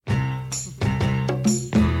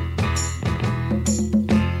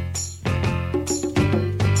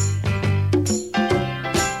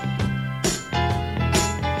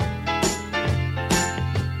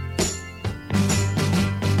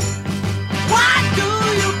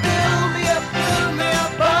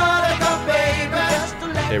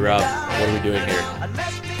Hey Rob, what are we doing here?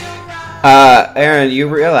 Aaron, you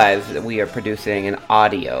realize that we are producing an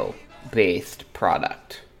audio-based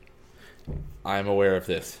product. I'm aware of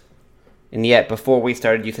this. And yet, before we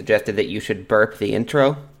started, you suggested that you should burp the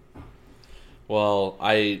intro. Well,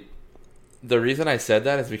 the reason I said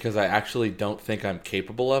that is because I actually don't think I'm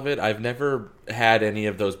capable of it. I've never had any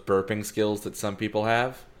of those burping skills that some people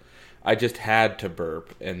have. I just had to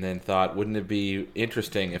burp and then thought, wouldn't it be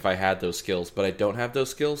interesting if I had those skills? But I don't have those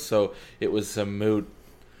skills, so it was a moot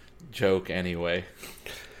joke anyway.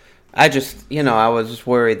 I was just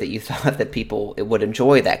worried that you thought that people would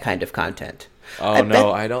enjoy that kind of content. I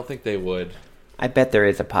don't think they would. I bet there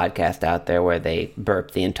is a podcast out there where they burp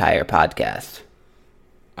the entire podcast.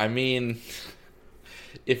 I mean,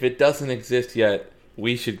 if it doesn't exist yet,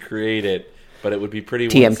 we should create it, but it would be pretty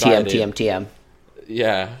one-sided. TM.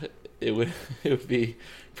 Yeah, it would be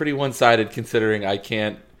pretty one-sided considering I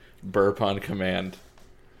can't burp on command.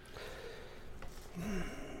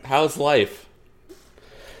 How's life?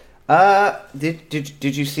 Did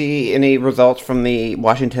you see any results from the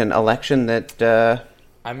Washington election that?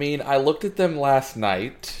 I mean, I looked at them last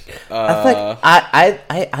night. I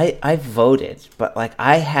voted, but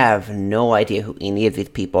I have no idea who any of these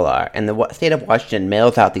people are. And the state of Washington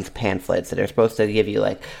mails out these pamphlets that are supposed to give you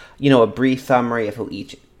a brief summary of who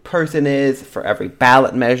each person is for every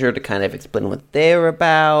ballot measure to kind of explain what they're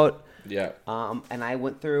about. Yeah. And I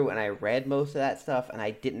went through and I read most of that stuff, and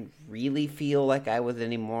I didn't really feel like I was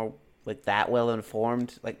any more that well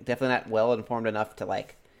informed. Definitely not well informed enough to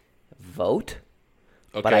vote.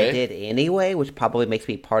 Okay. But I did anyway, which probably makes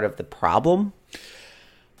me part of the problem.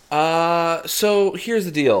 So here's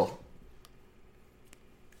the deal.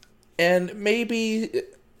 And maybe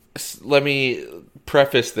let me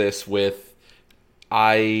preface this with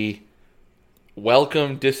I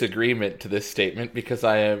welcome disagreement to this statement because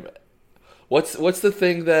I am what's the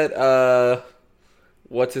thing that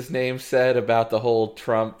what's his name said about the whole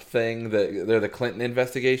Trump thing, the Clinton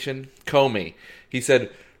investigation? Comey. He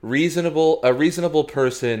said a reasonable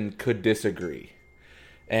person could disagree.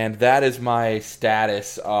 And that is my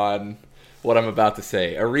status on what I'm about to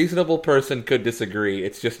say. A reasonable person could disagree.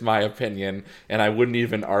 It's just my opinion, and I wouldn't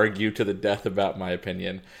even argue to the death about my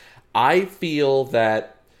opinion. I feel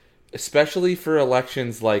that, especially for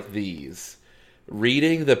elections like these,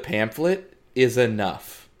 reading the pamphlet is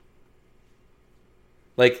enough.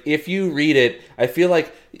 If you read it, I feel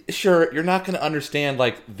sure, you're not going to understand,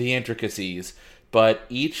 the intricacies, but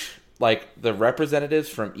each, the representatives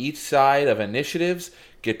from each side of initiatives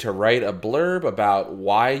get to write a blurb about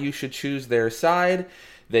why you should choose their side.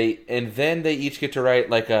 And then they each get to write,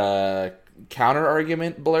 a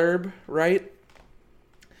counter-argument blurb, right?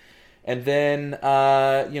 And then,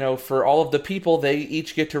 for all of the people, they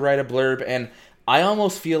each get to write a blurb. And I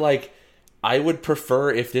almost feel like I would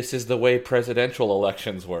prefer if this is the way presidential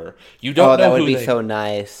elections were. You don't know that would who be they, so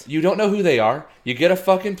nice. You don't know who they are. You get a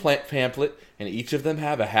fucking pamphlet, and each of them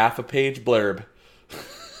have a half-a-page blurb.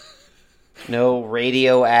 No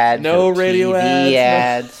radio ads. No radio TV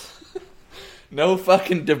ads. No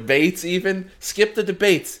fucking debates even. Skip the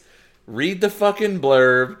debates. Read the fucking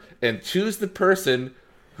blurb and choose the person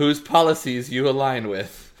whose policies you align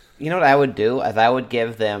with. You know what I would do? Is I would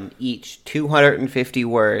give them each 250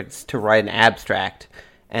 words to write an abstract,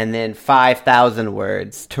 and then 5,000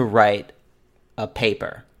 words to write a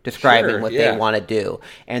paper describing what they want to do.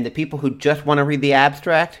 And the people who just want to read the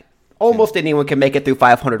abstract, almost anyone can make it through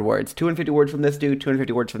 500 words. 250 words from this dude,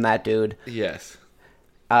 250 words from that dude. Yes.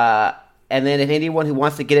 And then if anyone who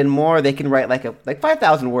wants to get in more, they can write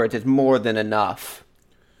 5,000 words is more than enough.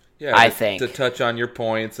 Yeah, I think. To touch on your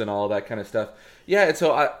points and all that kind of stuff. Yeah, and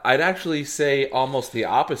so I'd actually say almost the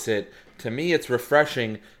opposite. To me, it's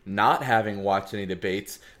refreshing not having watched any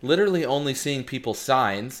debates, literally only seeing people's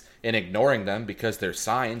signs and ignoring them because they're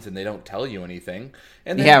signs and they don't tell you anything.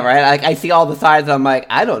 And then, yeah, right? I see all the signs, and I'm like,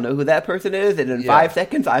 I don't know who that person is, and in 5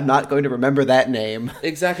 seconds, I'm not going to remember that name.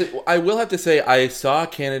 Exactly. I will have to say, I saw a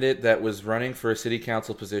candidate that was running for a city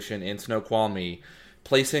council position in Snoqualmie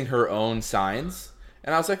placing her own signs,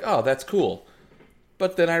 and I was like, oh, that's cool.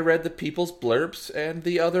 But then I read the people's blurbs, and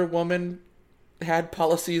the other woman had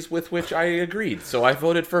policies with which I agreed, so I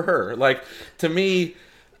voted for her. To me,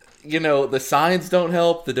 the signs don't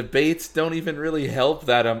help, the debates don't even really help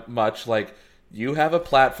that much. You have a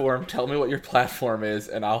platform, tell me what your platform is,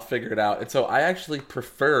 and I'll figure it out. And so I actually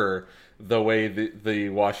prefer the way the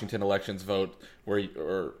Washington elections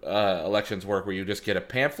elections work, where you just get a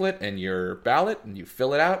pamphlet and your ballot, and you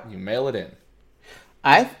fill it out, and you mail it in.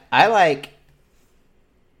 I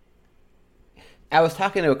was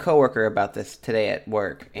talking to a coworker about this today at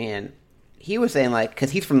work, and he was saying, because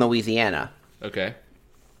he's from Louisiana. Okay.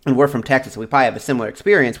 and we're from Texas, so we probably have a similar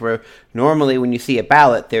experience where normally when you see a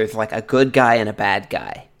ballot, there's like a good guy and a bad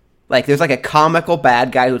guy. Like there's like a comical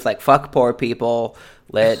bad guy who's like, fuck poor people,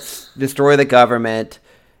 let's destroy the government.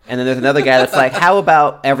 And then there's another guy that's like, how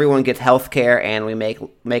about everyone gets health care and we make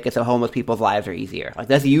it so homeless people's lives are easier? Like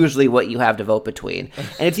that's usually what you have to vote between.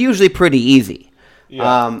 And it's usually pretty easy.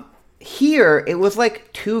 Yeah. Here, it was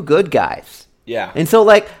like two good guys. Yeah. And so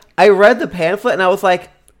like, I read the pamphlet and I was like,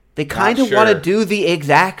 they kind of want to do the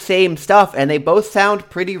exact same stuff, and they both sound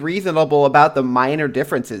pretty reasonable about the minor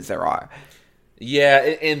differences there are. Yeah,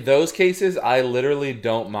 in those cases, I literally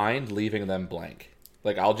don't mind leaving them blank.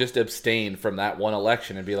 Like, I'll just abstain from that one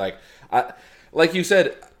election and be like, like you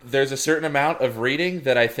said, there's a certain amount of reading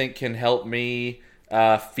that I think can help me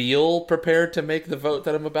feel prepared to make the vote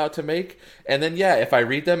that I'm about to make. And then, yeah, if I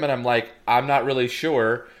read them and I'm like, I'm not really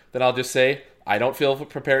sure, then I'll just say, I don't feel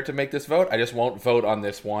prepared to make this vote. I just won't vote on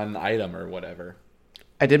this one item or whatever.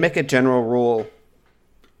 I did make a general rule,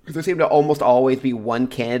 because there seemed to almost always be one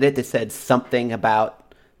candidate that said something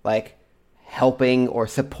about, like, helping or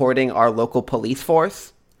supporting our local police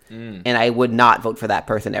force, and I would not vote for that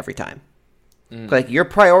person every time. Like, your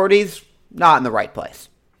priorities, not in the right place.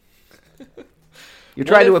 You're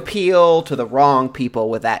trying to appeal to the wrong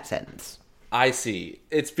people with that sentence. I see.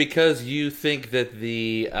 It's because you think that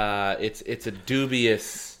the it's a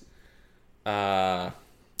dubious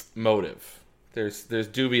motive. There's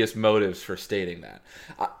dubious motives for stating that.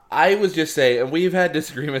 I was just saying, and we've had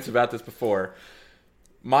disagreements about this before.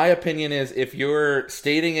 My opinion is, if you're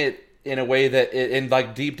stating it in a way that, in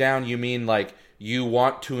like deep down, you mean like you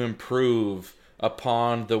want to improve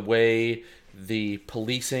upon the way the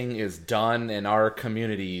policing is done in our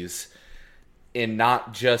communities, in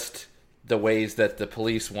not just the ways that the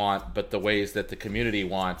police want, but the ways that the community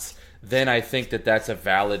wants, then I think that that's a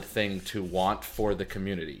valid thing to want for the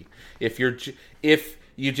community. If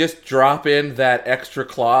you just drop in that extra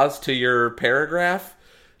clause to your paragraph,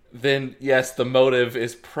 then yes, the motive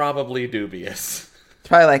is probably dubious. It's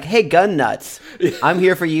probably like, hey, gun nuts, I'm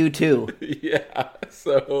here for you too. Yeah,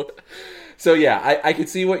 so yeah, I could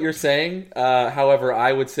see what you're saying. However,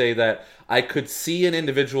 I would say that I could see an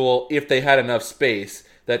individual, if they had enough space,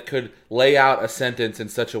 that could lay out a sentence in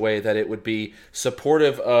such a way that it would be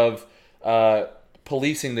supportive of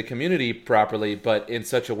policing the community properly, but in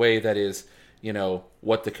such a way that is,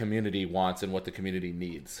 what the community wants and what the community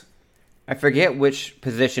needs. I forget which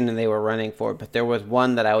position they were running for, but there was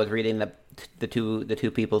one that I was reading the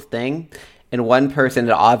two people's thing, and one person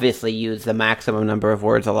had obviously used the maximum number of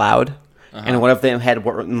words allowed, and one of them had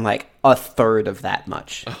written like a third of that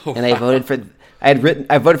much, and I voted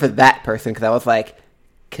for that person because I was like,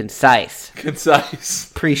 concise.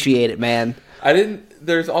 Appreciate it, man.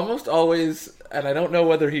 There's almost always, and I don't know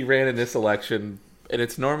whether he ran in this election, and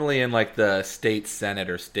it's normally in like the state senate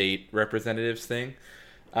or state representatives thing,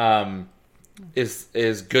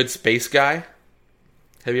 is Good Space Guy.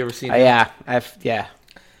 Have you ever seen him? Yeah,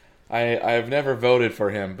 I've never voted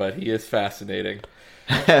for him, but he is fascinating.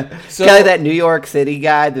 So, kind of that New York City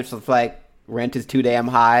guy that's just like, rent is too damn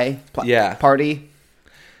high party.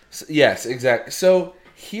 So, yes, exactly. So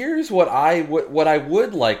here's what I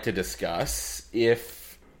would like to discuss,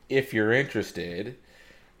 if you're interested,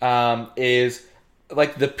 is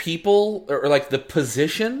like the people, or like the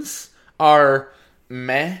positions are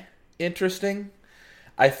interesting.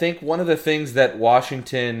 I think one of the things that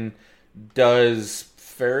Washington does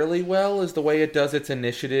fairly well is the way it does its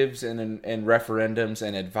initiatives and referendums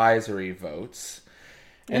and advisory votes.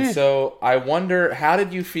 And so I wonder, how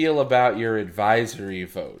did you feel about your advisory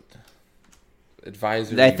vote?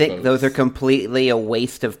 I think those are completely a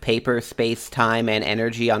waste of paper, space, time, and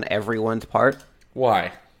energy on everyone's part.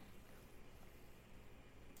 Why?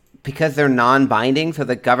 Because they're non-binding, so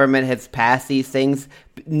the government has passed these things.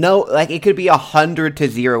 No, like, it could be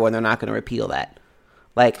 100-0 and they're not going to repeal that.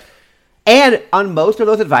 Like, and on most of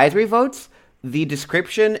those advisory votes, the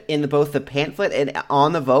description in both the pamphlet and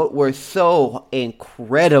on the vote were so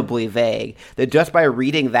incredibly vague that just by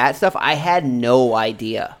reading that stuff, I had no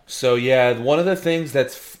idea. So yeah, one of the things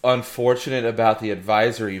that's unfortunate about the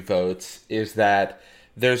advisory votes is that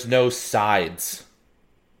there's no sides,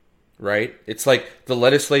 right? It's like the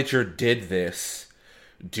legislature did this.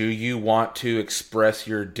 Do you want to express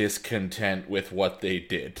your discontent with what they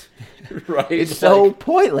did? Right? It's so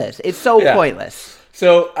pointless. It's so pointless.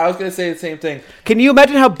 So I was going to say the same thing. Can you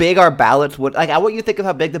imagine how big our ballots would... Like, I want you to think of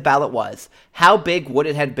how big the ballot was. How big would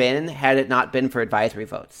it have been had it not been for advisory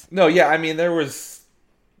votes? No, yeah, I mean, there was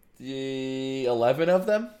 11 of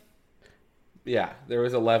them. Yeah, there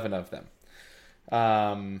was 11 of them.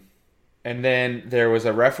 And then there was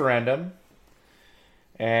a referendum,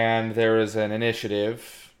 and there was an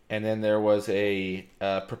initiative, and then there was a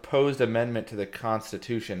proposed amendment to the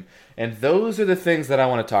Constitution. And those are the things that I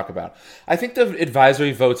want to talk about. I think the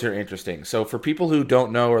advisory votes are interesting. So for people who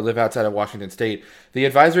don't know or live outside of Washington State, the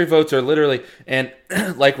advisory votes are literally, and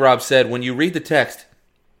like Rob said, when you read the text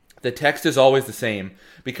is always the same,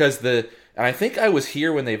 because and I think I was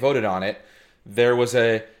here when they voted on it, there was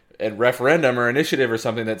a referendum or initiative or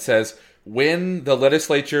something that says, when the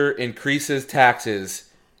legislature increases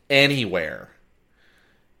taxes anywhere,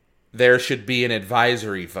 there should be an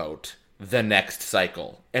advisory vote the next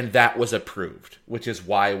cycle. And that was approved, which is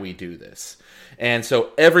why we do this. And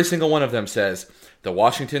so every single one of them says, the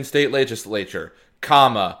Washington State Legislature,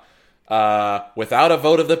 comma, without a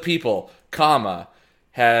vote of the people, comma,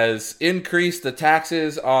 has increased the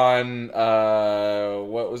taxes on,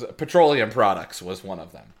 petroleum products was one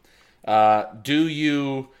of them. Do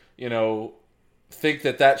you think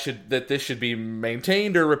that this should be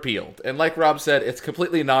maintained or repealed? And like Rob said, it's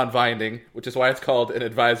completely non-binding, which is why it's called an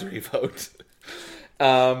advisory vote.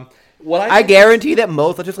 I guarantee that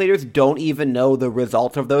most legislators don't even know the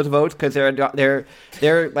results of those votes, because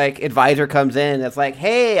their like advisor comes in and it's like,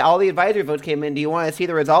 hey, all the advisory votes came in. Do you want to see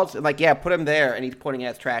the results? And like, yeah, put them there. And he's pointing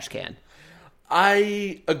at his trash can.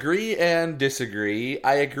 I agree and disagree.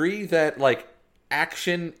 I agree that like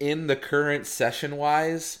action in the current session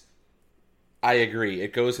wise, I agree.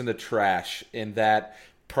 It goes in the trash in that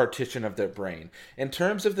partition of their brain. In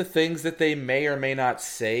terms of the things that they may or may not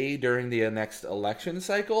say during the next election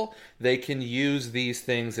cycle, they can use these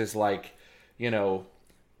things as like,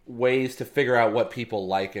 ways to figure out what people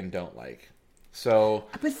like and don't like. So,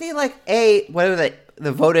 but see, like, what was it?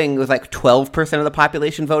 The voting was like 12% of the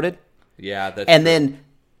population voted. Yeah, that's and true. Then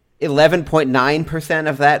 11.9%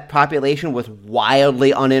 of that population was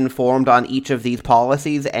wildly uninformed on each of these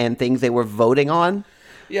policies and things they were voting on.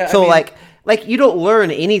 Yeah. So, like you don't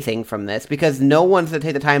learn anything from this because no one's going to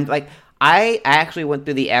take the time. Like, I actually went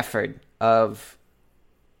through the effort of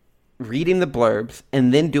reading the blurbs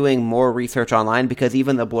and then doing more research online because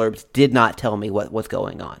even the blurbs did not tell me what was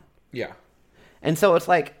going on. Yeah. And so it's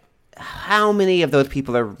like, how many of those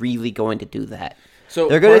people are really going to do that? So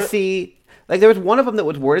they're going to see... Like, there was one of them that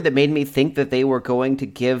was worded that made me think that they were going to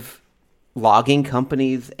give logging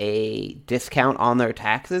companies a discount on their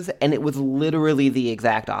taxes, and it was literally the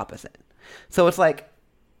exact opposite. So it's like,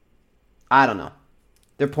 I don't know.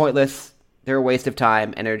 They're pointless. They're a waste of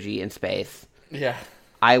time, energy, and space. Yeah.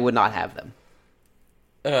 I would not have them.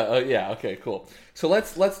 Yeah, okay, cool. So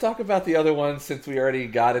let's talk about the other ones since we already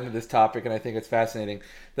got into this topic, and I think it's fascinating.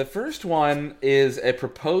 The first one is a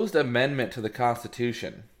proposed amendment to the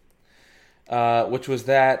Constitution. Which was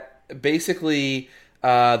that basically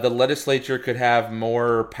the legislature could have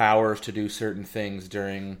more powers to do certain things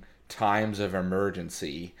during times of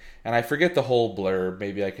emergency. And I forget the whole blurb.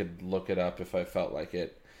 Maybe I could look it up if I felt like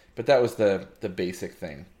it. But that was the basic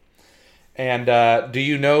thing. And do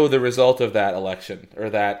you know the result of that election, or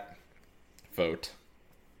that vote?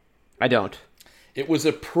 I don't. It was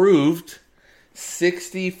approved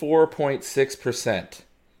 64.6%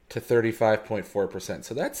 to 35.4%.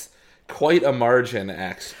 So that's quite a margin,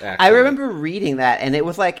 actually. I remember reading that, and it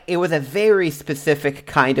was like, it was a very specific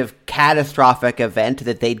kind of catastrophic event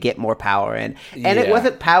that they'd get more power in. And It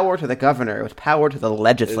wasn't power to the governor, it was power to the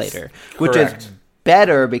legislator, which is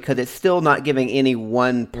better because it's still not giving any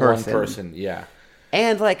one person. One person, yeah.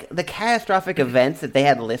 And, like, the catastrophic events that they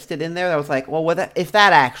had listed in there, I was like, well, if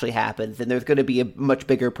that actually happens, then there's going to be a much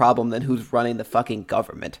bigger problem than who's running the fucking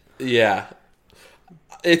government. Yeah.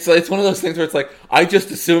 It's one of those things where it's like, I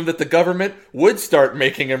just assumed that the government would start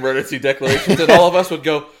making emergency declarations and all of us would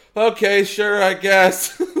go, okay, sure, I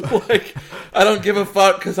guess. Like, I don't give a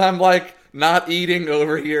fuck because I'm, like, not eating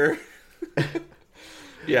over here.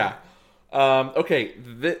 Yeah. Okay,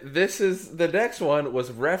 this is, the next one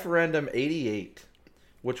was Referendum 88,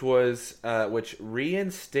 which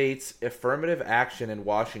reinstates affirmative action in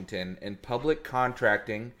Washington in public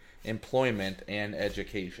contracting, employment, and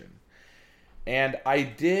education. And I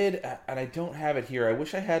don't have it here. I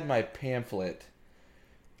wish I had my pamphlet,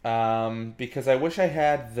 because I wish I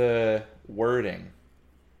had the wording.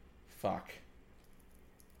 Fuck.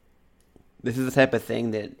 This is the type of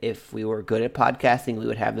thing that if we were good at podcasting, we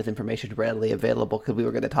would have this information readily available because we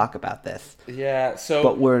were going to talk about this. Yeah, so...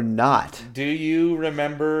 But we're not. Do you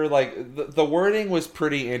remember, like, the wording was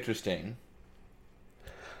pretty interesting.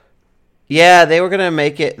 Yeah, they were going to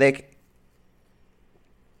make it, like...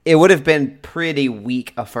 It would have been pretty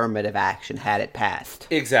weak affirmative action had it passed.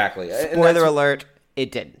 Exactly. Spoiler alert,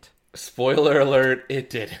 it didn't. Spoiler alert, it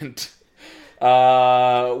didn't.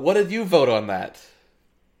 What did you vote on that?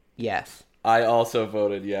 Yes. I also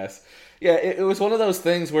voted yes. Yeah, it was one of those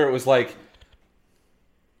things where it was like,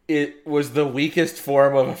 it was the weakest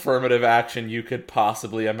form of affirmative action you could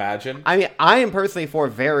possibly imagine. I mean, I am personally for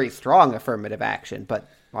very strong affirmative action, but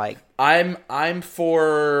like I'm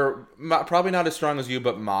for probably not as strong as you,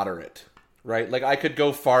 but moderate, right? Like I could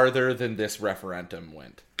go farther than this referendum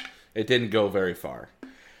went. It didn't go very far.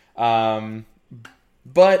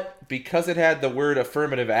 But because it had the word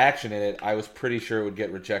affirmative action in it, I was pretty sure it would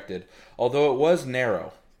get rejected. Although it was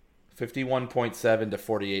narrow, 51.7 to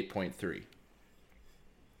 48.3.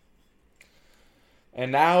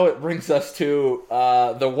 And now it brings us to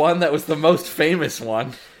the one that was the most famous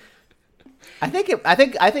one. I think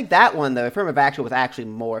that one, the affirmative action, was actually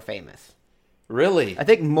more famous. Really? I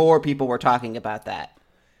think more people were talking about that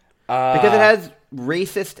because it has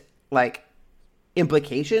racist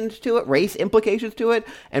implications to it, race implications to it,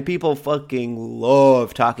 and people fucking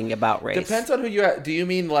love talking about race. Depends on who you are. Do you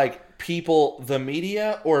mean like people, the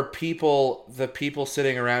media, or the people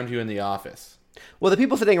sitting around you in the office? Well, the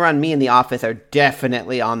people sitting around me in the office are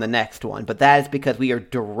definitely on the next one, but that is because we are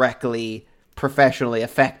directly professionally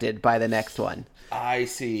affected by the next one. I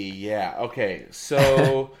see. Yeah. Okay.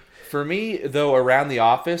 So for me, though, around the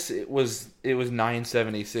office, it was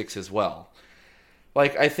 976 as well.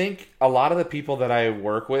 Like, I think a lot of the people that I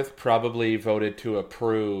work with probably voted to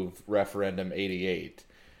approve Referendum 88.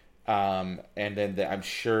 And then I'm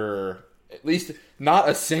sure, at least not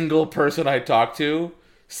a single person I talked to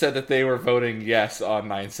said that they were voting yes on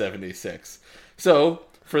 976. So,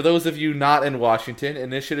 for those of you not in Washington,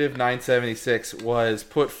 Initiative 976 was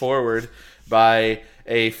put forward by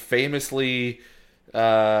a famously,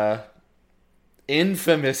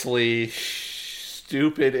 infamously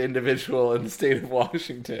stupid individual in the state of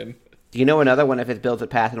Washington. Do you know another one of his bills that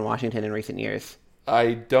passed in Washington in recent years?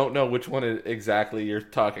 I don't know which one exactly you're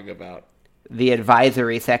talking about. The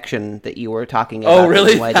advisory section that you were talking about. Oh,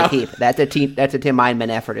 really? That's a Tim Einman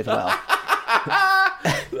effort as well.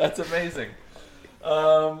 That's amazing.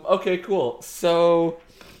 Okay, cool. So,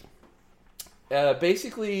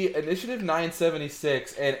 basically, Initiative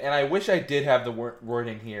 976, and I wish I did have the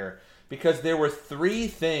wording here, because there were 3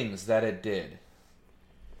 things that it did.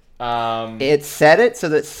 It set it so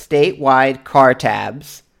that statewide car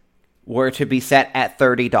tabs were to be set at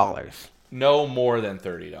 $30. No more than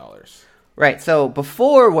 $30. Right, so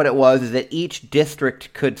before what it was is that each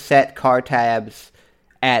district could set car tabs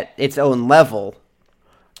at its own level,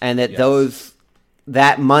 and that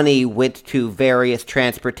that money went to various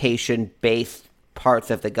transportation-based parts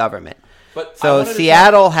of the government. So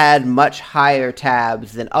Seattle had much higher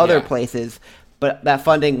tabs than other places, but that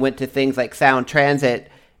funding went to things like Sound Transit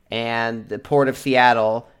and the Port of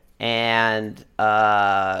Seattle and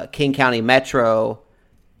King County Metro,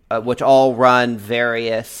 which all run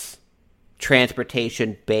various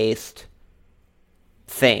transportation-based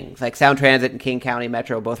things. Like Sound Transit and King County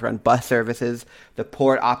Metro both run bus services. The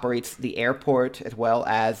port operates the airport as well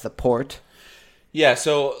as the port. Yeah,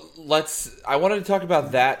 so I wanted to talk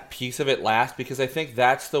about that piece of it last because I think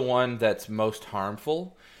that's the one that's most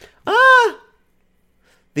harmful.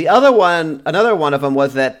 Another one of them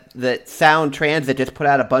was that Sound Transit just put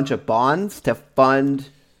out a bunch of bonds to fund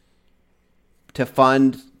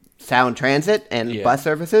Sound Transit and bus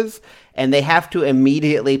services, and they have to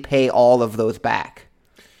immediately pay all of those back.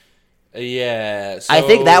 Yeah. So, I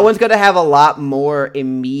think that one's going to have a lot more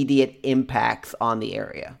immediate impacts on the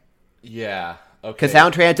area. Yeah. Okay. Because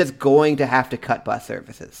Sound Transit's going to have to cut bus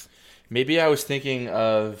services. Maybe I was thinking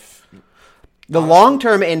of... The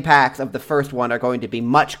long-term impacts of the first one are going to be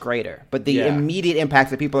much greater, but the immediate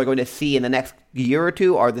impacts that people are going to see in the next year or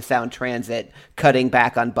two are the Sound Transit cutting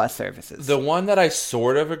back on bus services. The one that I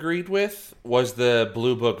sort of agreed with was the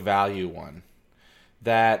Blue Book value one.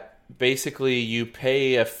 That basically you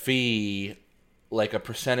pay a fee, like a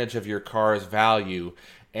percentage of your car's value,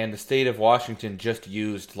 and the state of Washington just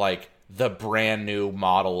used like the brand new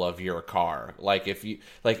model of your car.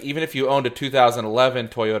 Even if you owned a 2011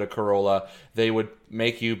 Toyota Corolla, they would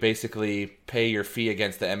make you basically pay your fee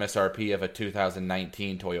against the MSRP of a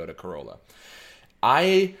 2019 Toyota Corolla.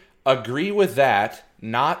 I agree with that,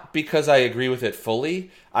 not because I agree with it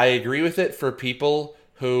fully. I agree with it for people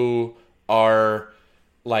who are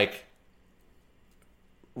like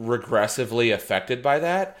regressively affected by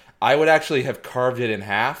that. I would actually have carved it in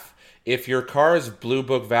half. If your car's Blue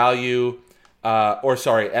Book value,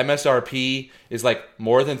 MSRP is like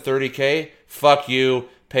more than $30,000, fuck you,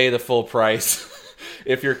 pay the full price.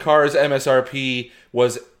 If your car's MSRP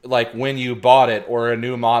was like when you bought it or a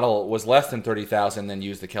new model was less than $30,000, then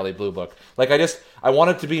use the Kelley Blue Book. I want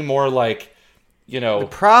it to be more like, The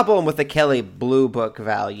problem with the Kelley Blue Book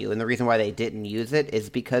value and the reason why they didn't use it is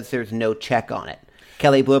because there's no check on it.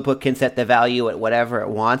 Kelley Blue Book can set the value at whatever it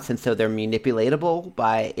wants, and so they're manipulatable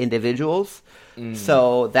by individuals.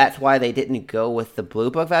 So that's why they didn't go with the Blue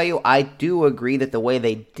Book value. I do agree that the way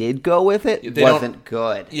they did go with it wasn't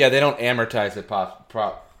good. Yeah, they don't amortize it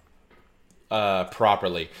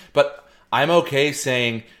properly. But I'm okay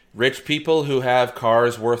saying rich people who have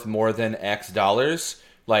cars worth more than X dollars,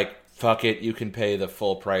 like, fuck it, you can pay the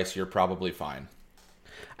full price, you're probably fine.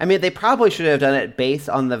 I mean, they probably should have done it based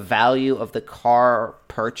on the value of the car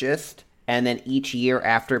purchased, and then each year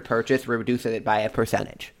after purchase, reduce it by a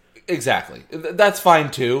percentage. Exactly. That's fine,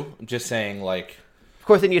 too. I'm just saying, like... Of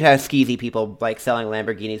course, then you'd have skeezy people, like, selling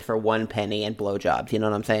Lamborghinis for 1 penny and blowjobs, you know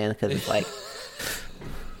what I'm saying? Because it's like...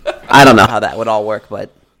 I don't know how that would all work, but...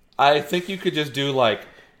 I think you could just do, like,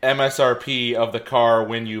 MSRP of the car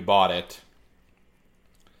when you bought it.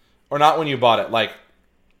 Or not when you bought it, like...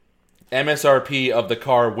 MSRP of the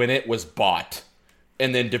car when it was bought,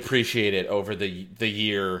 and then depreciate it over the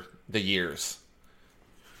years.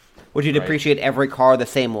 Would you depreciate every car the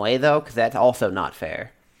same way, though? Because that's also not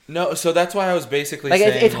fair. No, so that's why I was basically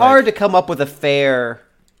saying... It's hard to come up with a fair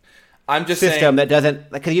system that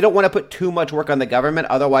doesn't... Because you don't want to put too much work on the government,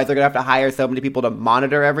 otherwise they're going to have to hire so many people to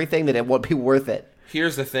monitor everything that it won't be worth it.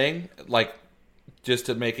 Here's the thing, like, just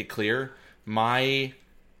to make it clear, my...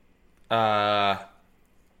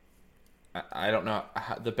 I don't know.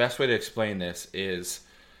 The best way to explain this is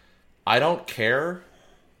I don't care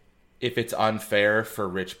if it's unfair for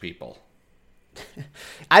rich people.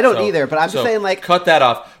 I don't either, but I'm just saying, like... Cut that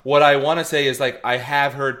off. What I want to say is, like, I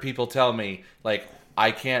have heard people tell me, like,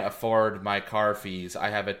 I can't afford my car fees. I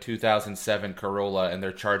have a 2007 Corolla, and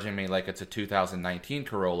they're charging me like it's a 2019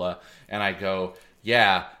 Corolla. And I go,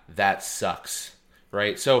 yeah, that sucks.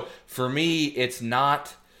 Right? So, for me, it's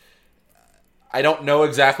not... I don't know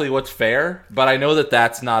exactly what's fair, but I know that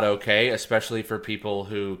that's not okay, especially for people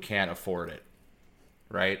who can't afford it,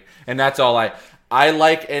 right? And that's all I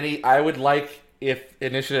would like if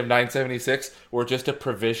Initiative 976 were just a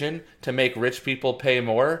provision to make rich people pay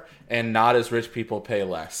more and not as rich people pay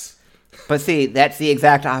less. But see, that's the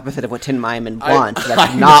exact opposite of what Tim Eyman wants.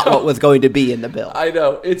 That's not what was going to be in the bill. I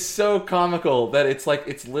know. It's so comical that it's like,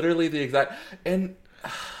 it's literally the exact, and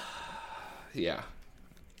yeah.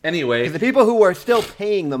 Anyway, the people who are still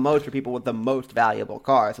paying the most are people with the most valuable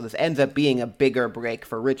cars. So this ends up being a bigger break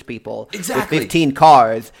for rich people with 15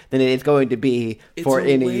 cars than it is going to be for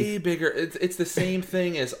any. It's way bigger. It's the same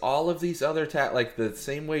thing as all of these other like the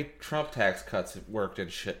same way Trump tax cuts worked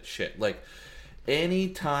and shit. Like,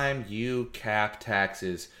 anytime you cap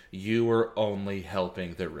taxes, you are only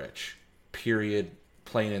helping the rich. Period.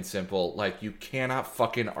 Plain and simple. Like, you cannot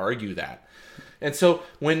fucking argue that. And so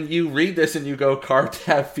when you read this and you go, car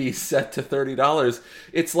tab fee set to $30,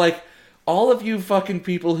 it's like, all of you fucking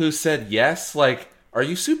people who said yes, like, are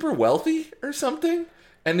you super wealthy or something?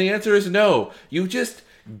 And the answer is no. You just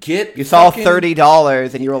get... You saw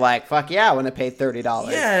 $30 and you were like, fuck yeah, I want to pay $30.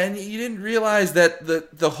 Yeah, and you didn't realize that the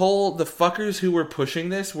fuckers who were pushing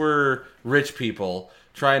this were rich people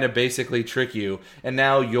trying to basically trick you, and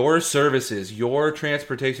now your services, your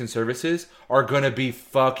transportation services, are going to be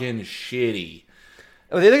fucking shitty.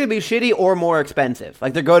 They're either going to be shitty or more expensive.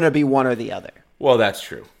 Like, they're going to be one or the other. Well, that's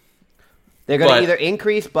true. They're going to either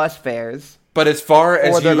increase bus fares, but as far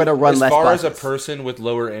as they're going to run less buses. As a person with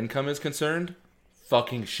lower income is concerned,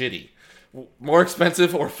 fucking shitty. More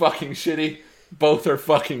expensive or fucking shitty, both are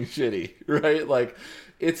fucking shitty, right? Like,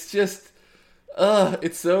 it's just,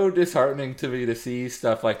 it's so disheartening to me to see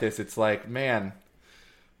stuff like this. It's like, man,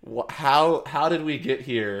 how did we get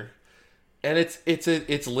here? And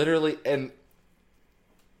it's literally, and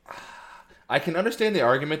I can understand the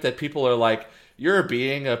argument that people are like, you're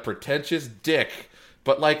being a pretentious dick,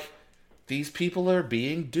 but like, these people are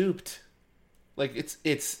being duped. Like,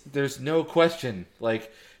 it's there's no question.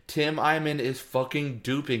 Like, Tim Eyman is fucking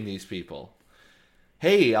duping these people.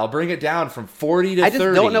 Hey, I'll bring it down from 40 to 30. I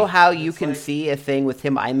just don't know how you can see a thing with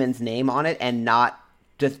Tim Eyman's name on it and not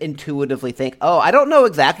just intuitively think, oh, I don't know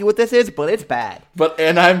exactly what this is, but it's bad.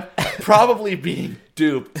 And I'm probably being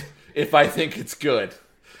duped if I think it's good.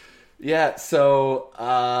 Yeah, so...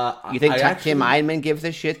 you think Tim Eyman gives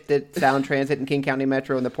a shit that Sound Transit and King County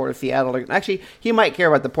Metro and the Port of Seattle are... Actually, he might care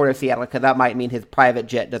about the Port of Seattle because that might mean his private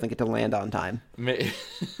jet doesn't get to land on time.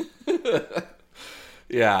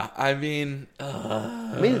 Yeah, I mean...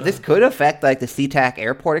 this could affect like the SeaTac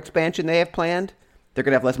airport expansion they have planned. They're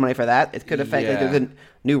going to have less money for that. It could affect... Like, there's a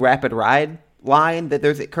new rapid ride line that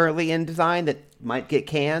there's currently in design that might get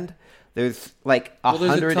canned. There's like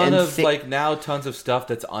 160... There's a ton of, now tons of stuff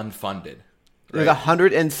that's unfunded. Right? There's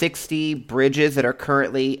 160 bridges that are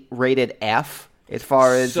currently rated F as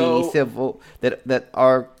far as the civil... that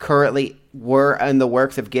are currently were in the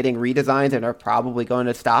works of getting redesigned and are probably going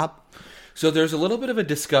to stop? So there's a little bit of a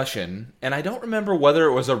discussion, and I don't remember whether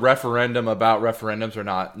it was a referendum about referendums or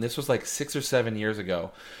not, and this was like 6 or 7 years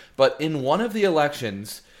ago. But in one of the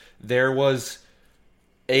elections, there was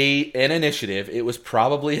an initiative, it was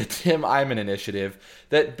probably a Tim Eyman initiative,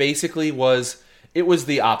 that basically was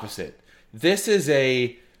the opposite. This is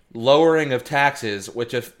a lowering of taxes,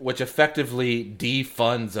 which effectively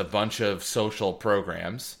defunds a bunch of social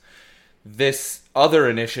programs. This other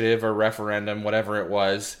initiative or referendum, whatever it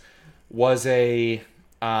was a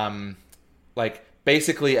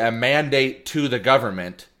basically a mandate to the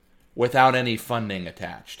government without any funding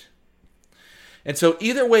attached. And so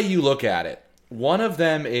either way you look at it, one of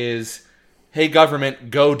them is, hey, government,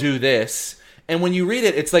 go do this. And when you read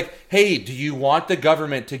it, it's like, hey, do you want the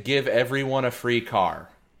government to give everyone a free car?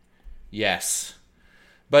 Yes.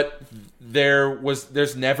 But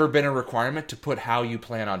there's never been a requirement to put how you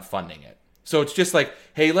plan on funding it. So it's just like,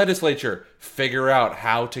 hey, legislature, figure out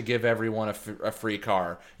how to give everyone a free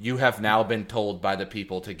car. You have now been told by the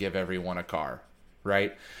people to give everyone a car,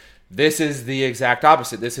 right? This is the exact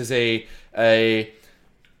opposite. This is an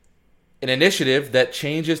initiative that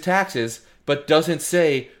changes taxes, but doesn't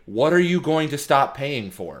say, what are you going to stop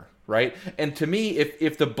paying for, right? And to me,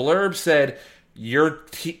 if the blurb said, your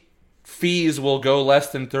fees will go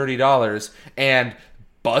less than $30 and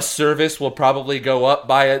bus service will probably go up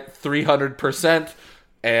by 300%,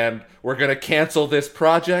 and we're going to cancel this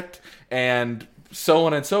project, and so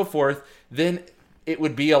on and so forth, then it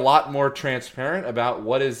would be a lot more transparent about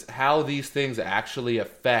how these things actually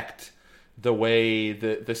affect the way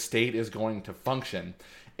the state is going to function.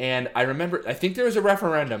 And I think there was a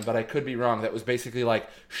referendum, but I could be wrong, that was basically like,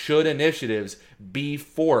 should initiatives be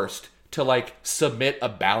forced to submit a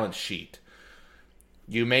balance sheet?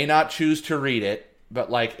 You may not choose to read it,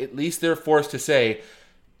 but at least they're forced to say,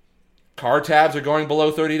 car tabs are going below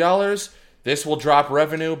 $30. This will drop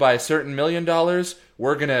revenue by a certain $1 million.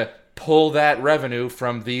 We're going to pull that revenue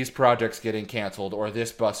from these projects getting canceled or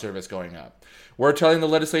this bus service going up. We're telling the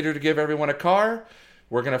legislature to give everyone a car.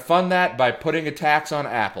 We're going to fund that by putting a tax on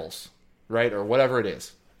apples, right? Or whatever it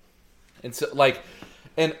is. And so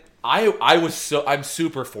and I'm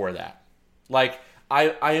super for that.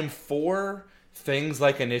 I am for things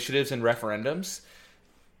like initiatives and referendums.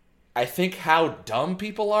 I think how dumb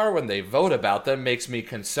people are when they vote about them makes me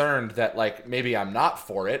concerned that maybe I'm not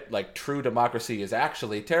for it. True democracy is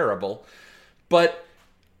actually terrible, but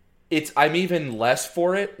I'm even less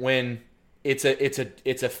for it when it's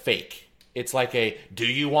a fake. It's like do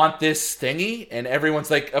you want this thingy? And everyone's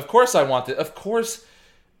like, of course I want it. Of course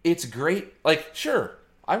it's great. Sure,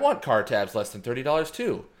 I want car tabs less than $30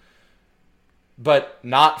 too, but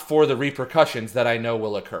not for the repercussions that I know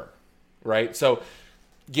will occur, right? So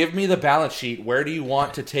give me the balance sheet. Where do you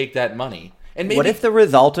want to take that money? And maybe, what if the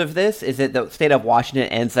result of this is that the state of Washington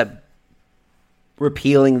ends up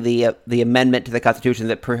repealing the amendment to the Constitution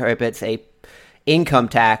that prohibits a income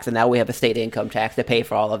tax, and now we have a state income tax to pay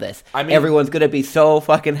for all of this? Everyone's going to be so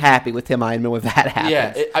fucking happy with Tim Eyman when that happens.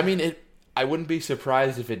 Yeah, I wouldn't be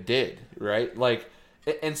surprised if it did, right?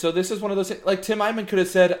 And so this is one of those things, Tim Eyman could have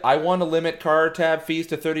said, I want to limit car tab fees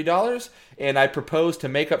to $30, and I propose to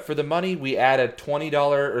make up for the money, we add a $20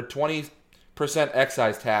 or 20%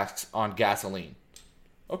 excise tax on gasoline.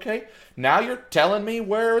 Okay, now you're telling me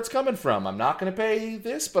where it's coming from. I'm not going to pay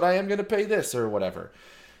this, but I am going to pay this or whatever.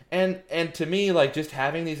 And to me, just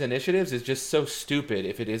having these initiatives is just so stupid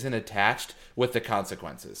if it isn't attached with the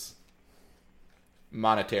consequences,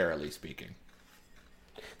 monetarily speaking.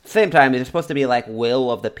 Same time, there's supposed to be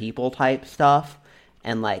will of the people type stuff,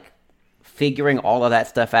 and figuring all of that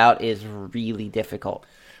stuff out is really difficult.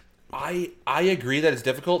 I agree that it's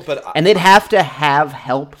difficult, but and they'd have to have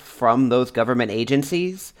help from those government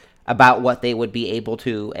agencies about what they would be able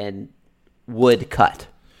to and would cut.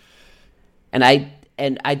 And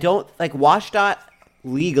I don't WashDOT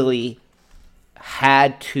legally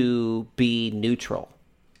had to be neutral.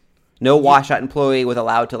 No WashDOT employee was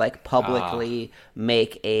allowed to publicly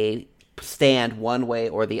make a stand one way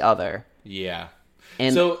or the other. Yeah.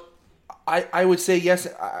 And so I would say yes.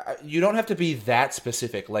 You don't have to be that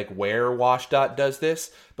specific, where WashDOT does this,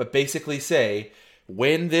 but basically say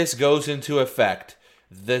when this goes into effect,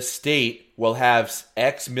 the state will have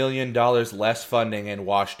X $1 million less funding in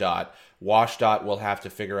WashDOT. WashDOT will have to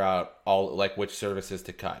figure out all which services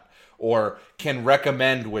to cut, or can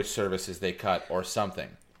recommend which services they cut, or something.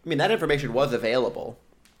 That information was available.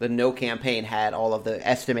 The No campaign had all of the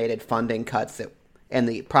estimated funding cuts and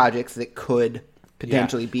the projects that could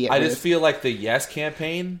potentially be at I risk. just feel like the Yes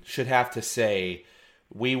campaign should have to say,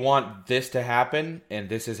 we want this to happen, and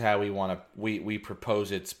this is how we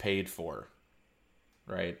propose it's paid for,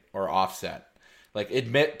 right? Or offset. Like,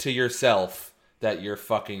 admit to yourself that you're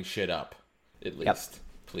fucking shit up, at least,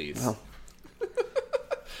 please. Well.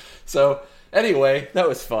 So, anyway, that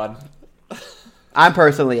was fun. I'm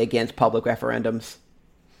personally against public referendums.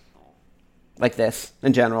 Like this,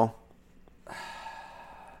 in general.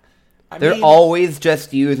 They're always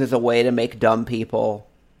just used as a way to make trick dumb people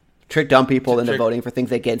into voting for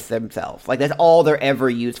things against themselves. Like, that's all they're ever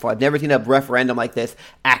used for. I've never seen a referendum like this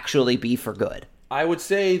actually be for good. I would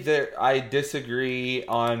say that I disagree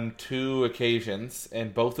on 2 occasions,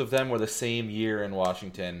 and both of them were the same year in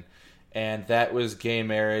Washington, and that was gay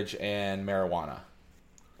marriage and marijuana.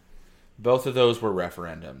 Both of those were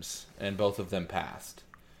referendums, and both of them passed.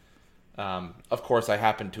 Of course, I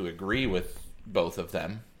happen to agree with both of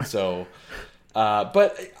them. So,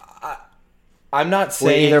 but I'm not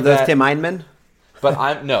saying either of those Tim Einman. But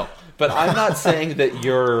I'm not saying that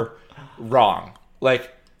you're wrong.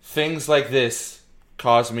 Like, things like this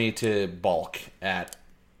cause me to balk at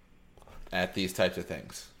these types of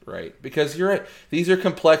things, right? Because you're right; these are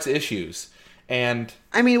complex issues, and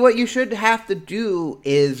I mean, what you should have to do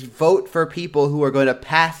is vote for people who are going to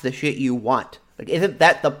pass the shit you want. Like, isn't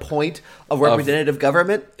that the point of representative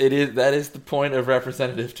government? It is. That is the point of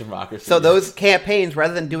representative democracy. So those campaigns,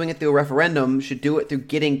 rather than doing it through a referendum, should do it through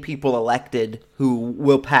getting people elected who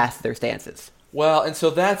will pass their stances. Well, and so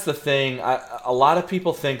that's the thing. A lot of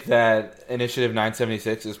people think that Initiative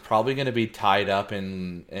 976 is probably going to be tied up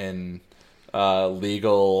in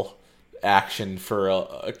legal action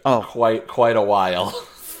for quite a while.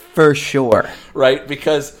 For sure. Right?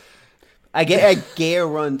 Because I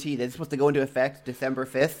guarantee that it's supposed to go into effect December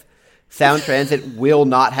 5th. Sound Transit will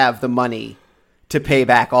not have the money to pay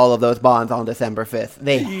back all of those bonds on December 5th.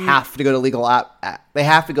 They have to go to legal option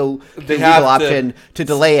to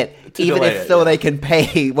delay it, they can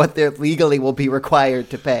pay what they legally will be required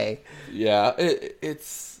to pay. Yeah,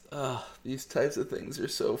 it's these types of things are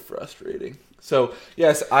so frustrating. So,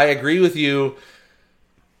 yes, I agree with you.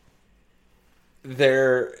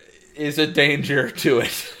 There is a danger to it,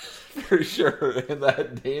 for sure, and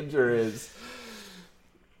that danger is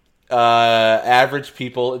average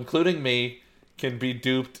people, including me, can be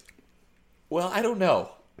duped. Well, I don't know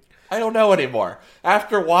anymore.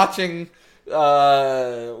 After watching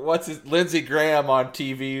Lindsey Graham on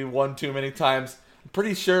TV one too many times, I'm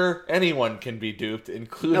pretty sure anyone can be duped,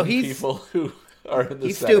 including people who are in the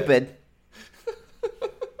He's Senate. Stupid.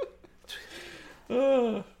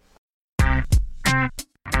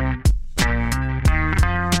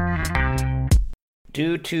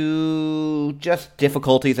 Due to just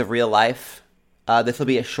difficulties of real life, this will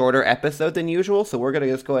be a shorter episode than usual, so we're going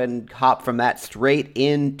to just go ahead and hop from that straight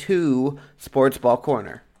into Sports Ball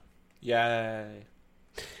Corner. Yay.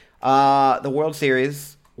 The World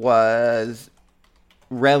Series was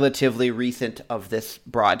relatively recent of this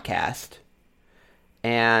broadcast,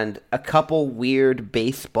 and a couple weird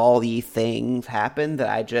baseball-y things happened that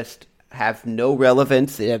I just have no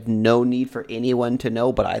relevance. They have no need for anyone to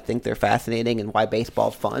know, but I think they're fascinating and why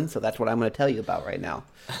baseball's fun, so that's what I'm going to tell you about right now.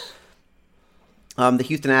 The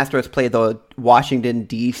Houston Astros played the Washington,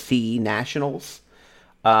 D.C. Nationals.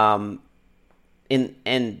 And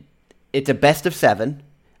it's a best of 7,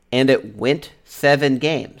 and it went 7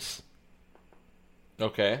 games.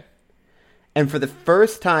 Okay. And for the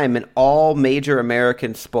first time in all major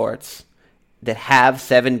American sports that have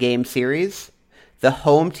 7-game series, the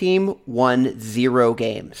home team won 0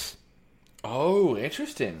 games. Oh,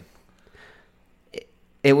 interesting.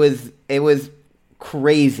 It was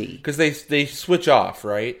crazy. Because they switch off,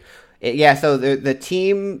 right? Yeah, so the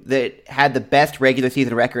team that had the best regular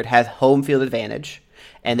season record has home field advantage,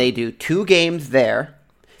 and they do 2 games there,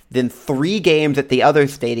 then 3 games at the other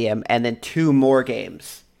stadium, and then 2 more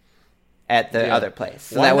games at the other place.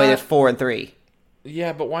 So that way there's 4 and 3.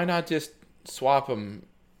 Yeah, but why not just swap them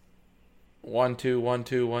 1-2,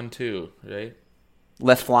 1-2, 1-2, right?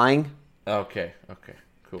 Less flying. Okay,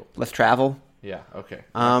 cool. Less travel. Yeah, okay.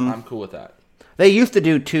 I'm cool with that. They used to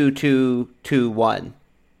do 2-2-2-1.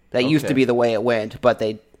 That used to be the way it went, but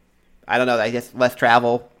I don't know, I guess less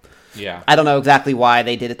travel. Yeah. I don't know exactly why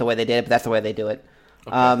they did it the way they did it, but that's the way they do it.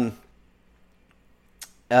 Okay.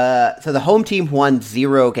 So the home team won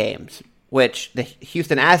 0 games, which the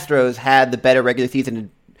Houston Astros had the better regular season,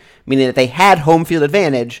 meaning that they had home field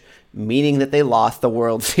advantage, meaning that they lost the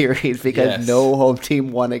World Series because no home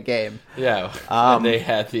team won a game. Yeah, and they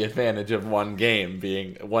had the advantage of one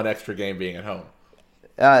extra game being at home.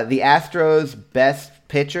 The Astros' best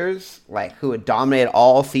pitchers, who had dominated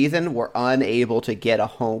all season, were unable to get a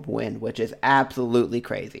home win, which is absolutely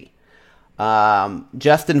crazy.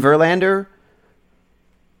 Justin Verlander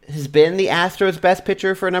has been the Astros' best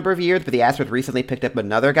pitcher for a number of years, but the Astros recently picked up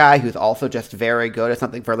another guy who's also just very good. It's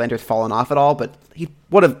not like Verlander's fallen off at all, but he's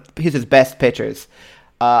one of his best pitchers.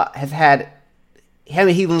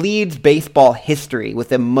 He leads baseball history with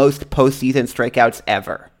the most postseason strikeouts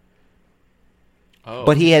ever. Oh,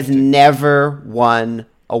 but he has never won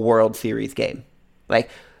a World Series game. Like,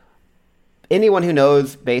 anyone who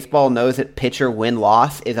knows baseball knows that pitcher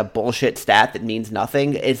win-loss is a bullshit stat that means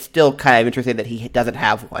nothing. It's still kind of interesting that he doesn't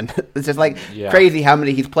have one. It's just crazy how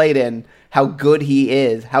many he's played in, how good he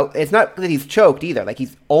is. It's not that he's choked either. Like,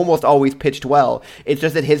 he's almost always pitched well. It's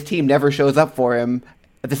just that his team never shows up for him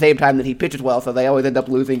at the same time that he pitches well, so they always end up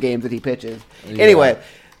losing games that he pitches. Yeah. Anyway,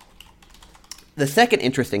 the second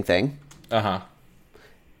interesting thing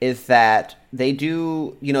is that they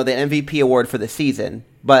do, the MVP award for the season,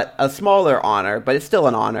 but a smaller honor, but it's still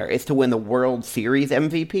an honor, is to win the World Series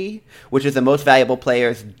MVP, which is the most valuable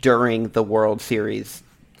players during the World Series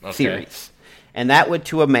series. And that went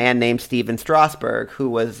to a man named Steven Strasburg, who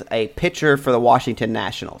was a pitcher for the Washington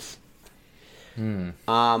Nationals.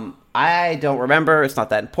 I don't remember, it's not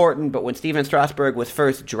that important, but when Steven Strasburg was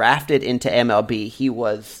first drafted into MLB, he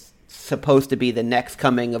was supposed to be the next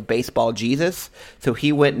coming of baseball Jesus, so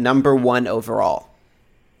he went number 1 overall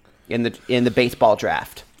in the baseball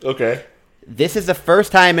draft. Okay. This is the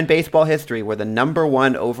first time in baseball history where the number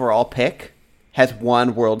 1 overall pick has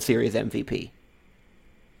won World Series MVP.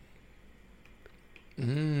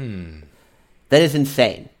 That is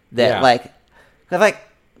insane.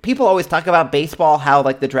 People always talk about baseball, how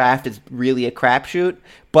the draft is really a crapshoot,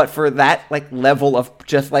 but for that level of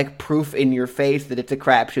just proof in your face that it's a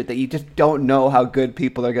crapshoot, that you just don't know how good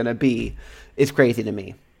people are going to be, is crazy to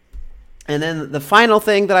me. And then the final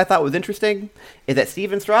thing that I thought was interesting is that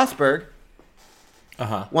Steven Strasburg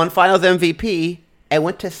won Finals MVP and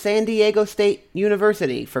went to San Diego State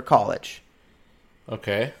University for college.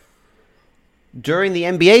 Okay. During the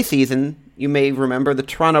NBA season, you may remember the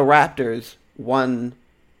Toronto Raptors won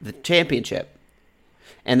the championship.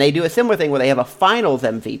 And they do a similar thing where they have a Finals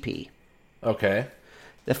MVP. Okay.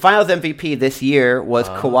 The Finals MVP this year was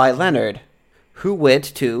Kawhi Leonard, who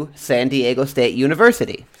went to San Diego State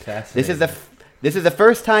University. This is the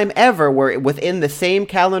first time ever where within the same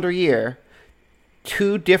calendar year,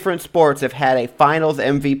 2 different sports have had a Finals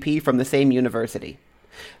MVP from the same university.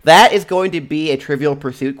 That is going to be a Trivial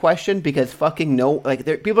Pursuit question because people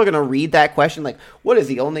are going to read that question what is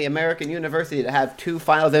the only American university to have 2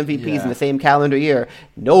 Finals MVPs in the same calendar year?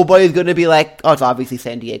 Nobody's going to be it's obviously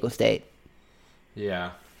San Diego State.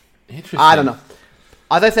 Yeah. Interesting. I don't know.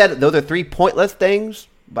 As I said, those are 3 pointless things,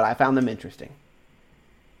 but I found them interesting.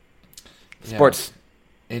 Sports.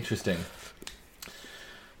 Yeah. Interesting.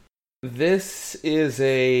 This is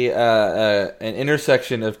an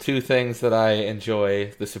intersection of 2 things that I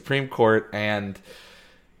enjoy: the Supreme Court and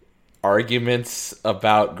arguments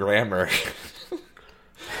about grammar.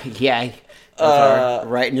 Yeah, those are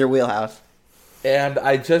right in your wheelhouse. And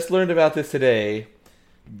I just learned about this today.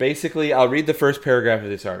 Basically, I'll read the first paragraph of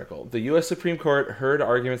this article. The U.S. Supreme Court heard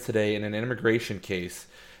arguments today in an immigration case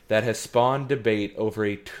that has spawned debate over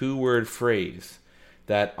a 2-word phrase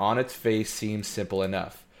that on its face seems simple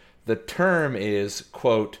enough. The term is,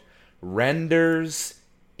 quote, renders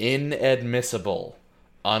inadmissible,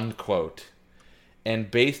 unquote.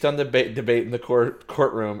 And based on the debate in the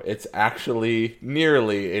courtroom, it's actually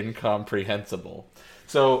nearly incomprehensible.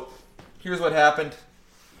 So, here's what happened.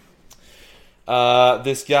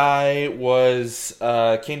 This guy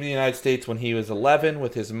came to the United States when he was 11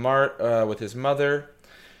 with his mother.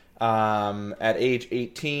 At age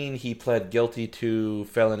 18, he pled guilty to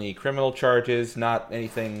felony criminal charges. Not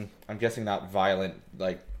anything, I'm guessing not violent,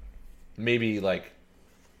 maybe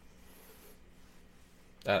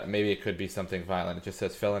it could be something violent. It just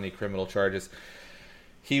says felony criminal charges.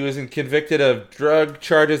 He was convicted of drug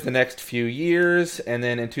charges the next few years, and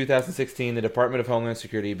then in 2016, the Department of Homeland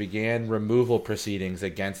Security began removal proceedings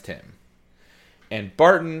against him. And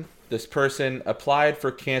Barton, this person, applied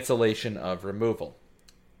for cancellation of removal.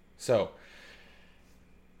 So,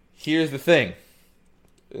 here's the thing,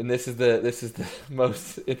 and this is the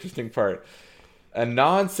most interesting part. A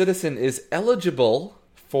non-citizen is eligible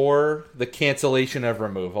for the cancellation of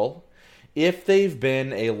removal if they've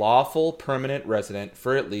been a lawful permanent resident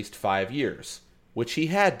for at least 5 years, which he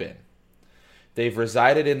had been. They've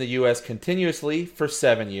resided in the U.S. continuously for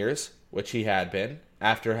 7 years, which he had been,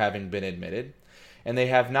 after having been admitted. And they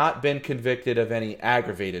have not been convicted of any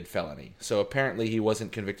aggravated felony. So apparently he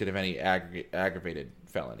wasn't convicted of any aggravated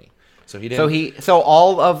felony. So he didn't. So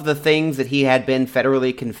all of the things that he had been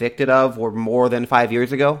federally convicted of were more than 5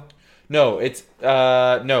 years ago? No, it's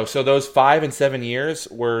no. So those 5 and 7 years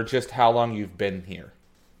were just how long you've been here.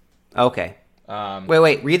 Okay.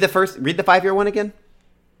 Wait. Read the 5-year one again.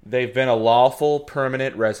 They've been a lawful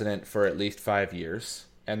permanent resident for at least 5 years,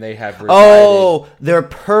 and they have resided. Oh, their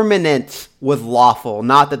permanence was lawful,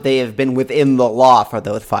 not that they have been within the law for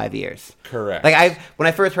those 5 years. Correct. Like when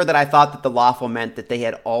I first heard that, I thought that the lawful meant that they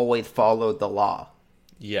had always followed the law.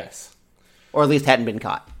 Yes. Or at least hadn't been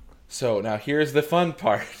caught. So now here's the fun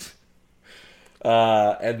part.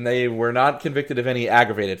 And they were not convicted of any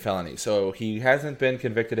aggravated felony. So he hasn't been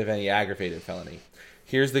convicted of any aggravated felony.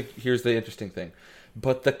 Here's the interesting thing.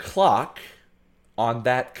 But the clock on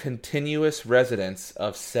that continuous residence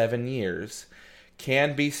of 7 years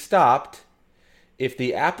can be stopped if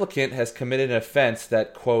the applicant has committed an offense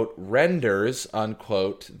that, quote, renders,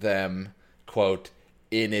 unquote, them, quote,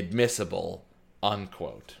 inadmissible,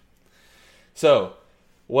 unquote. So,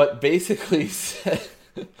 what basically said,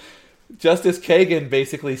 Justice Kagan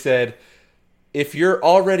basically said, if you're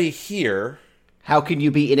already here... How can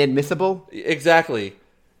you be inadmissible? Exactly.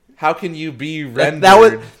 How can you be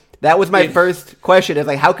rendered... That was my first question. Is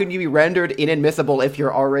like, how can you be rendered inadmissible if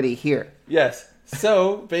you're already here? Yes.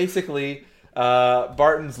 So, basically,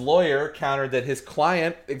 Barton's lawyer countered that his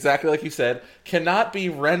client, exactly like you said, cannot be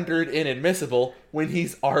rendered inadmissible when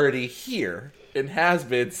he's already here and has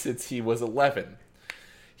been since he was 11.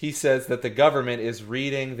 He says that the government is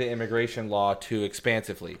reading the immigration law too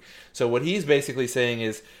expansively. So what he's basically saying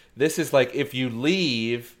is, this is like if you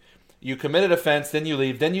leave, you commit an offense, then you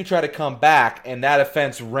leave, then you try to come back, and that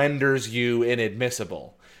offense renders you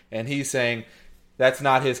inadmissible. And he's saying that's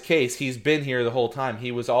not his case. He's been here the whole time.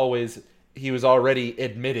 He was already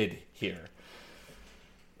admitted here.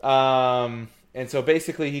 And so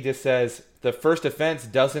basically he just says the first offense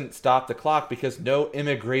doesn't stop the clock because no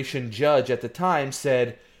immigration judge at the time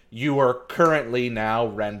said you are currently now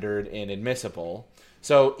rendered inadmissible.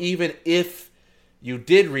 So even if you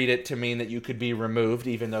did read it to mean that you could be removed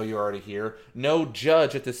even though you're already here, no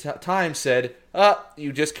judge at the time said,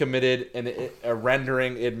 you just committed a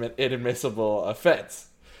rendering inadmissible offense.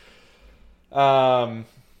 So,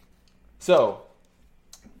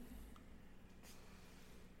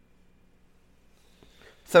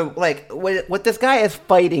 like, what this guy is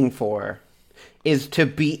fighting for is to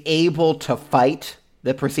be able to fight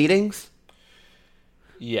the proceedings?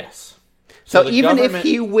 Yes. So even if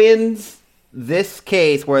he wins this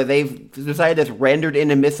case where they've decided this rendered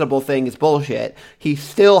inadmissible thing is bullshit, he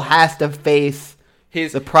still has to face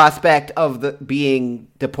the prospect of being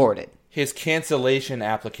deported. His cancellation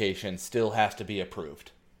application still has to be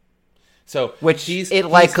approved. So, which it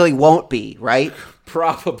likely won't be, right?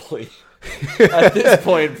 Probably. At this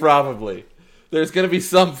point, probably. There's going to be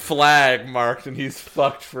some flag marked and he's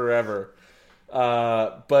fucked forever.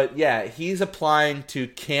 But yeah, he's applying to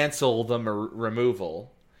cancel the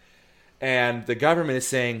removal. And the government is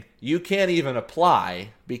saying, you can't even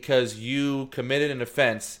apply because you committed an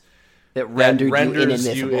offense that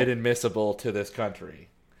renders you inadmissible to this country.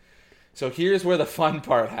 So here's where the fun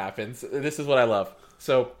part happens. This is what I love.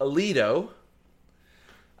 So Alito,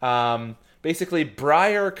 basically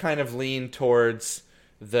Breyer kind of leaned towards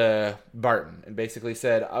the Barton and basically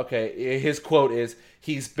said, okay, his quote is,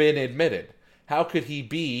 he's been admitted. How could he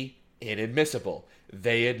be inadmissible?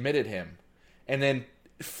 They admitted him. And then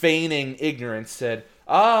feigning ignorance said,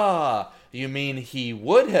 you mean he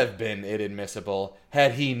would have been inadmissible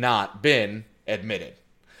had he not been admitted.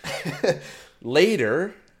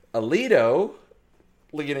 Later, Alito,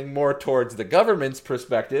 leaning more towards the government's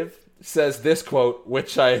perspective, says this quote,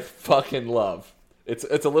 which I fucking love. It's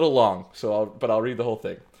a little long, but I'll read the whole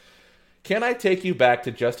thing. Can I take you back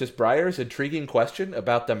to Justice Breyer's intriguing question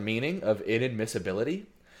about the meaning of inadmissibility?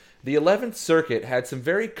 The 11th Circuit had some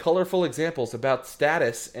very colorful examples about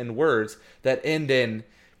status and words that end in,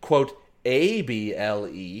 quote,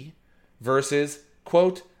 ABLE versus,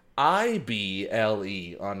 quote,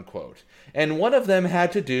 IBLE, unquote. And one of them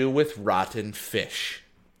had to do with rotten fish.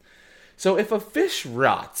 So if a fish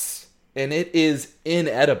rots and it is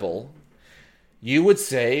inedible, you would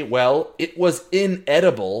say, well, it was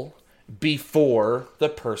inedible before the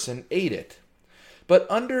person ate it. But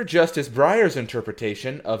under Justice Breyer's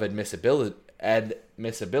interpretation of admissibility,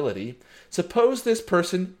 suppose this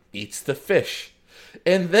person eats the fish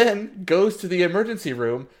and then goes to the emergency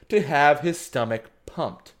room to have his stomach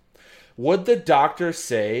pumped. Would the doctor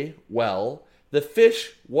say, well, the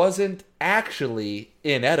fish wasn't actually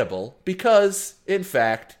inedible because, in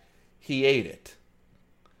fact, he ate it?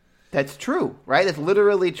 That's true, right? That's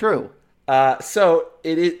literally true. So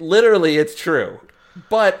it's true.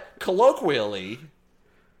 But colloquially,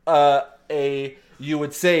 a you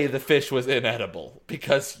would say the fish was inedible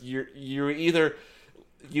because you either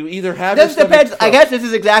have This depends. I guess this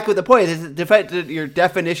is exactly the point. This is your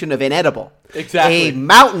definition of inedible. Exactly. A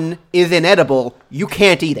mountain is inedible. You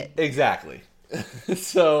can't eat it. Exactly.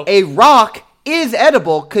 So a rock is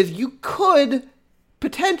edible because you could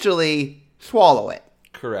potentially swallow it.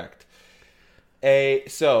 Correct.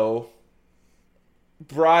 Alito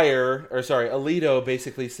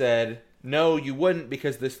basically said, no, you wouldn't,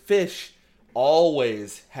 because this fish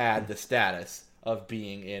always had the status of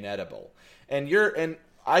being inedible. And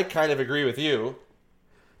I kind of agree with you.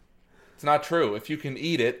 It's not true. If you can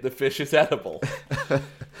eat it, the fish is edible.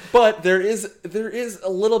 But there is a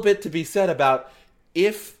little bit to be said about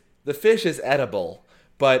if the fish is edible,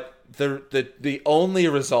 but the only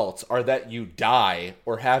results are that you die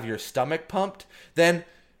or have your stomach pumped, then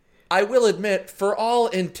I will admit, for all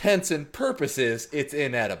intents and purposes, it's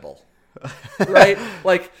inedible. Right?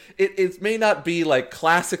 Like, it may not be, like,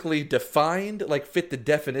 classically defined, like, fit the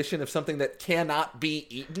definition of something that cannot be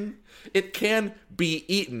eaten. It can be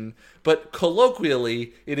eaten, but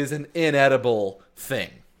colloquially, it is an inedible thing.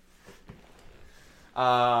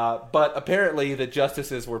 But apparently the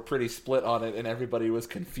justices were pretty split on it, and everybody was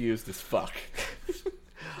confused as fuck.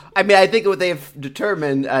 I mean, I think what they've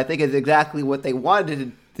determined, I think is exactly what they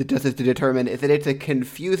wanted the justice to determine, is that it's a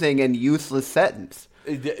confusing and useless sentence.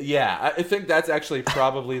 Yeah, I think that's actually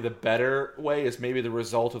probably the better way, is maybe the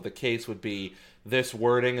result of the case would be this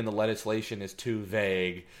wording in the legislation is too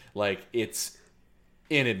vague, like it's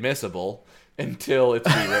inadmissible until it's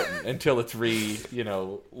rewritten, until it's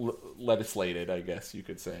legislated, I guess you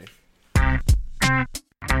could say.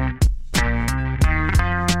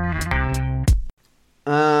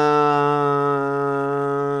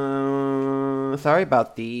 Sorry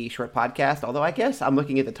about the short podcast, although I guess I'm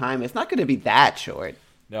looking at the time. It's not going to be that short.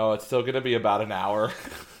 No, it's still going to be about an hour.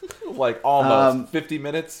 Like almost 50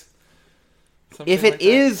 minutes. If it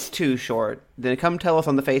is too short, then come tell us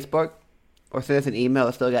on the Facebook or send us an email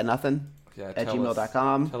at stillgotnothing at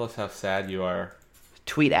gmail.com. Tell us how sad you are.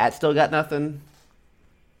 Tweet at stillgotnothing.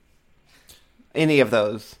 Any of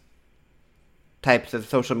those types of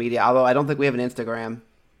social media, although I don't think we have an Instagram.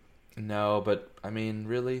 No, but I mean,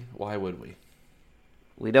 really? Why would we?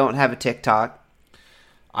 We don't have a TikTok.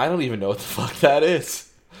 I don't even know what the fuck that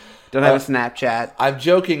is. Don't have a Snapchat. I'm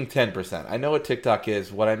joking 10%. I know what TikTok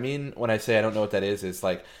is. What I mean when I say I don't know what that is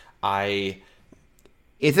like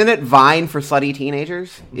Isn't it Vine for slutty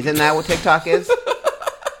teenagers? Isn't that what TikTok is?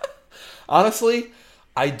 Honestly,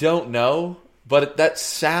 I don't know, but that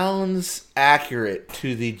sounds accurate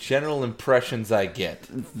to the general impressions I get.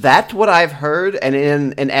 That's what I've heard, and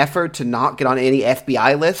in an effort to not get on any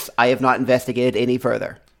FBI lists, I have not investigated any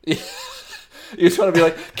further. You just want to be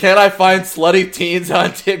like, can I find slutty teens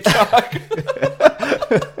on TikTok?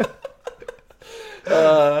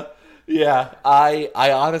 Yeah,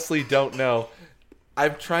 I honestly don't know.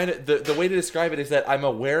 I'm trying to... The way to describe it is that I'm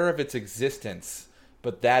aware of its existence,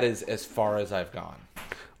 but that is as far as I've gone.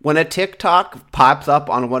 When a TikTok pops up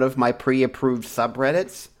on one of my pre-approved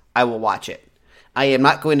subreddits, I will watch it. I am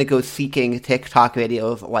not going to go seeking TikTok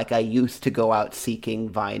videos like I used to go out seeking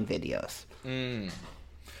Vine videos.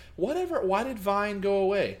 Whatever. Why did Vine go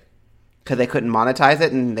away? Because they couldn't monetize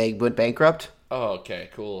it and they went bankrupt. Oh, okay.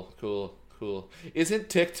 Cool. Isn't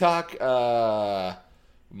TikTok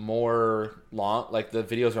more long? Like, the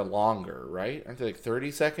videos are longer, right? Aren't they like 30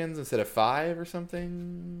 seconds instead of 5 or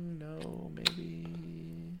something? No, maybe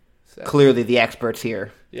 7. Clearly the experts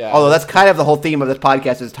here. Yeah. Although that's kind of the whole theme of this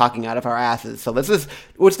podcast, is talking out of our asses. So let's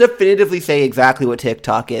definitively say exactly what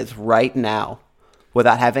TikTok is right now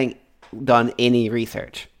without having done any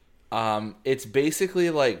research. It's basically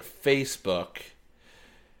like Facebook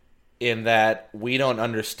in that we don't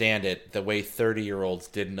understand it the way 30-year-olds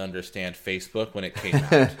didn't understand Facebook when it came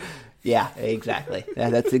out. Yeah, exactly.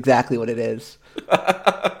 That's exactly what it is.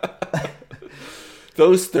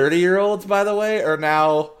 Those 30-year-olds, by the way, are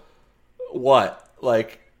now, what,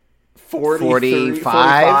 like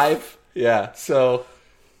 45? Yeah, so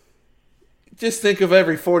just think of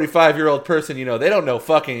every 45-year-old person you know. They don't know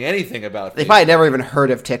fucking anything about Facebook. They probably never even heard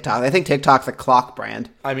of TikTok. I think TikTok's a clock brand.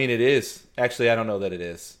 I mean, it is. Actually, I don't know that it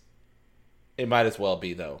is. It might as well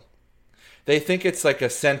be, though. They think it's like a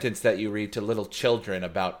sentence that you read to little children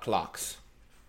about clocks.